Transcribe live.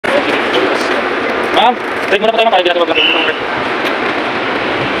Ma'am, trade muna po tayo ma'am. Kaya ginagawa lang.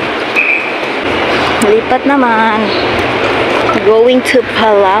 Lipat naman. Going to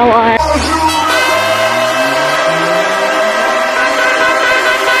Palawan.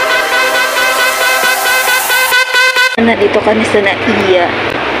 Nandito kami sa NAIA.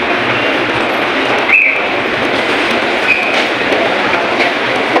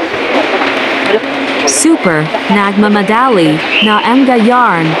 Super, nagmamadali, na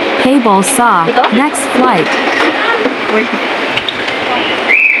yarn, cable saw, next flight.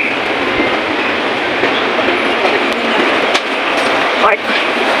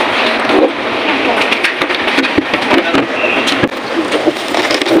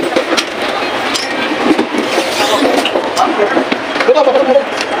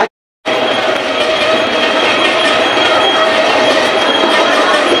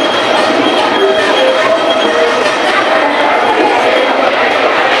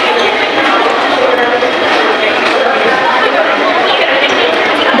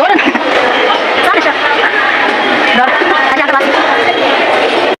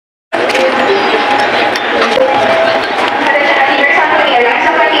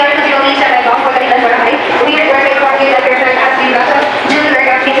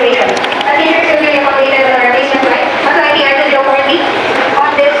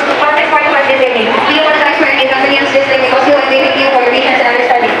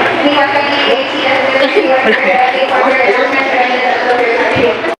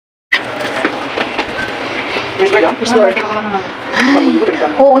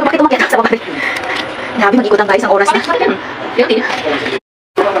 Oo, bakit umakyat sa baba? Grabe, mag-ikot lang tayo isang oras na. Beauty.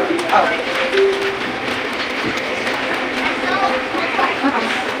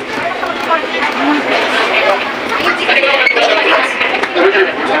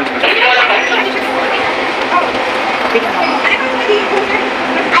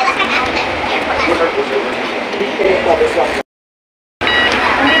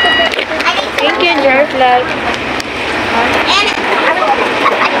 Thank you, Jar Flag.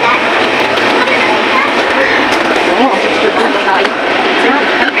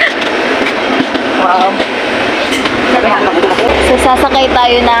 Wow. So, sasakay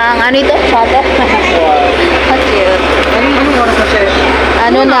tayo ng, ano ito? Shuttle? How cute.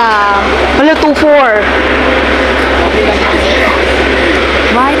 Ano na? Wala, 2-4.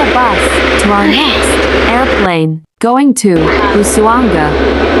 Ride a bus to our next airplane, going to Busuanga.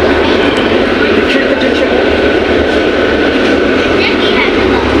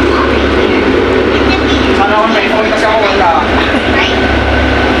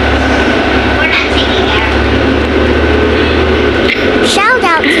 Shout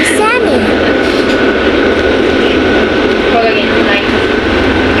out to Sammy.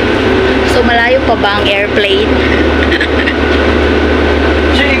 So, malayo pa ba ang airplane?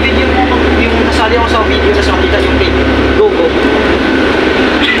 Siya yung video mo, yung nasali ako sa video na sa makita yung pin. Go, go.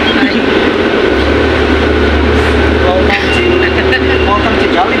 Welcome to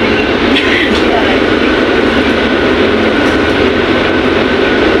Jollibee.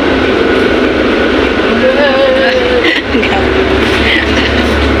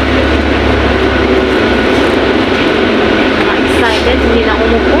 Excited, hindi na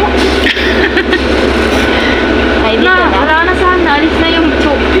umupo. Ay, di na. Wala na sana. Alis na yung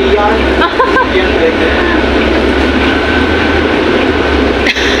tube. Yan. Yan,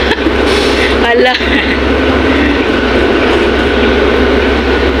 Ala.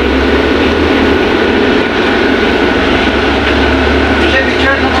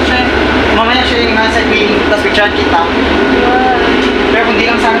 Picture na to siya. Mamaya siya yung nasa green, tapos picture kita. Pero kung di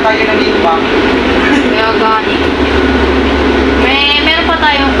lang sana tayo nandito ba? Kaya gani. Meron pa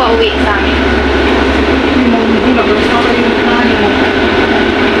tayong pauwi sa amin.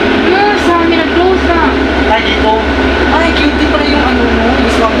 Sa amin nag-close na. Ay, dito. Ay, cute pala yung ano mo.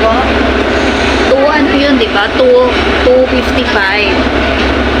 Busuanga. 2 ano yun, di ba?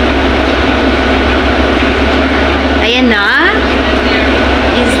 255. Ayan na.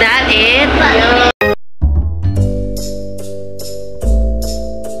 Is that it?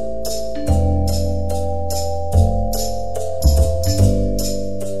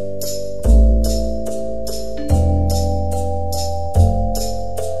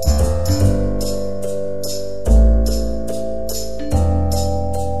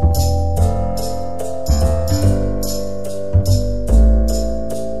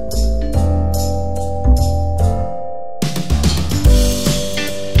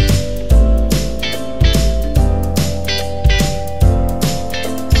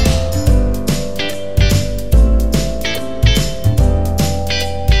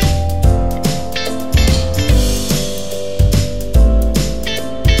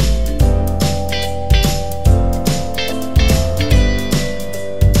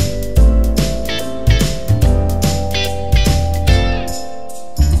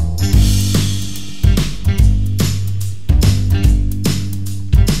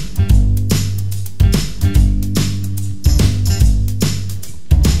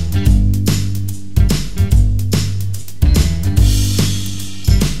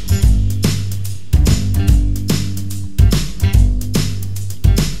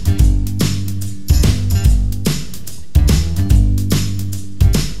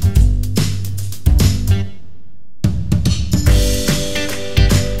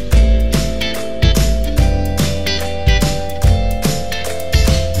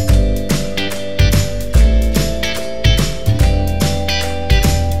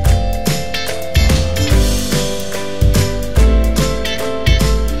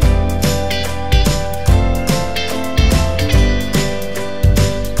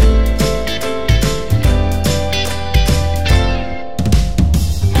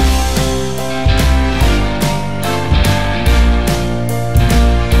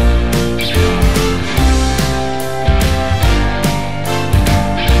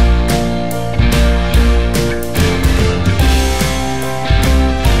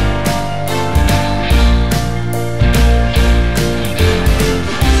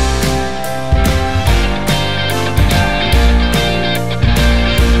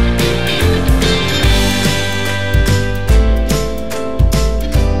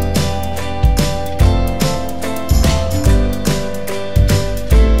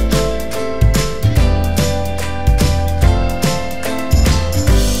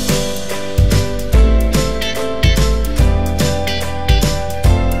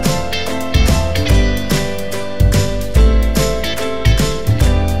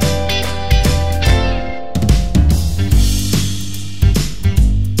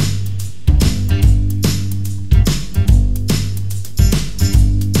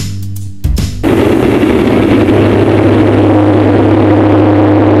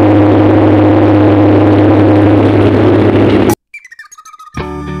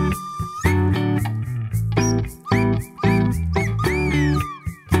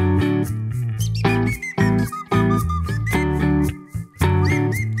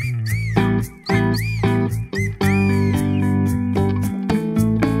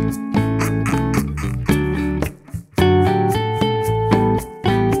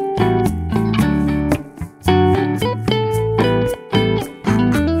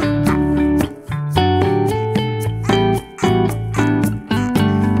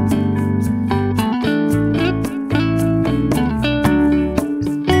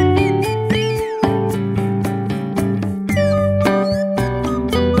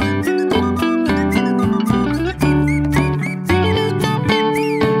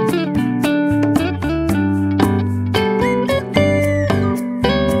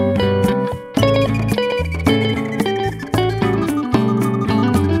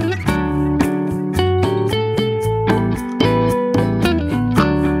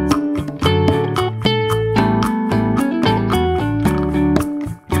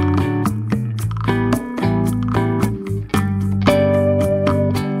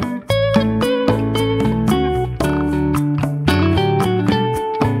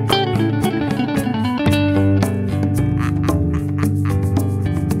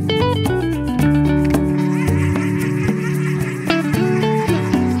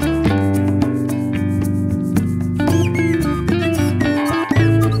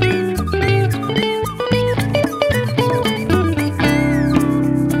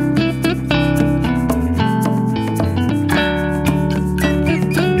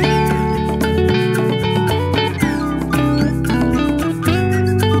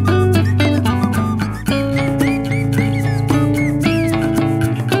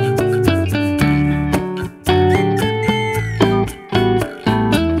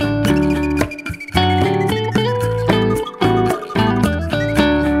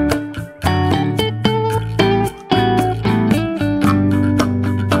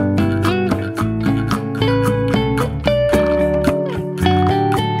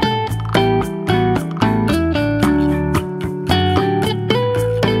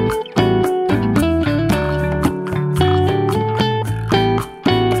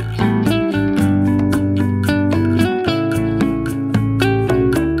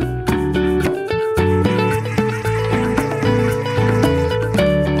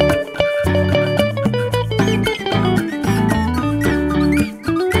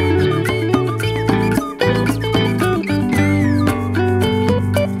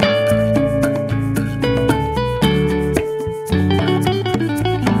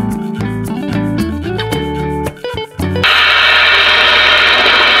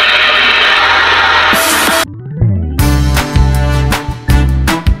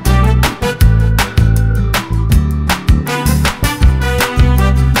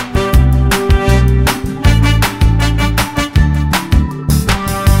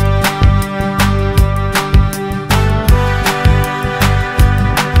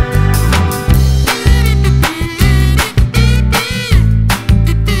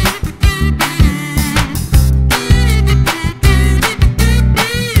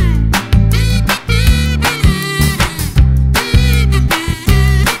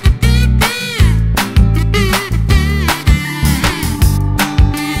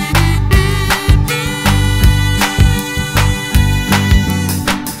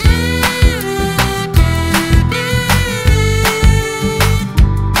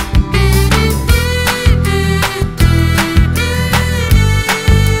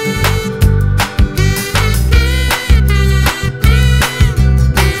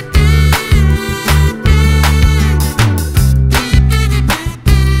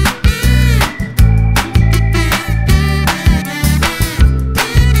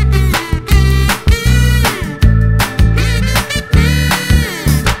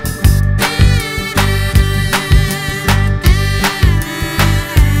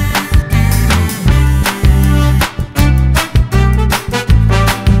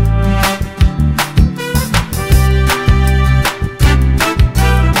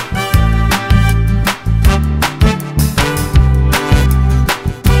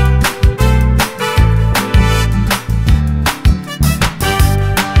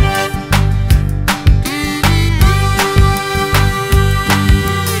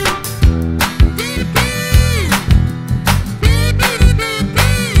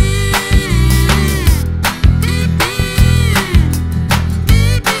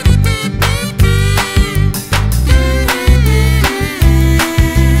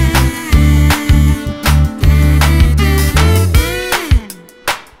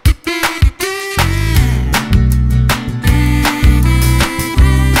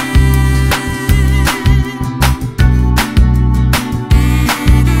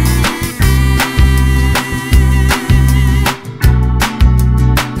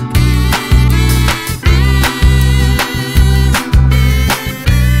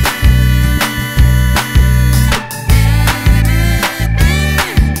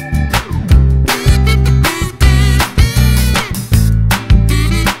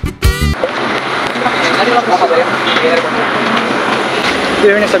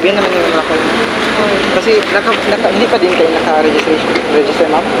 clear na sabihin naman yung ako. Kasi hindi pa din kayo naka-register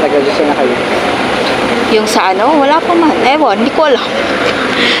map? Nag-register na kayo? Yung sa ano, wala pa man. Ewan, hindi ko alam.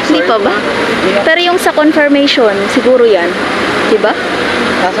 Hindi pa ba? Pero yung sa confirmation, siguro yan. Diba?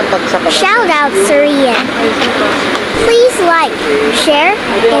 Nasa pagsakay. Shout out Syria. Please like, share,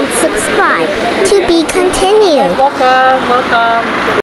 and subscribe to be continued. Welcome.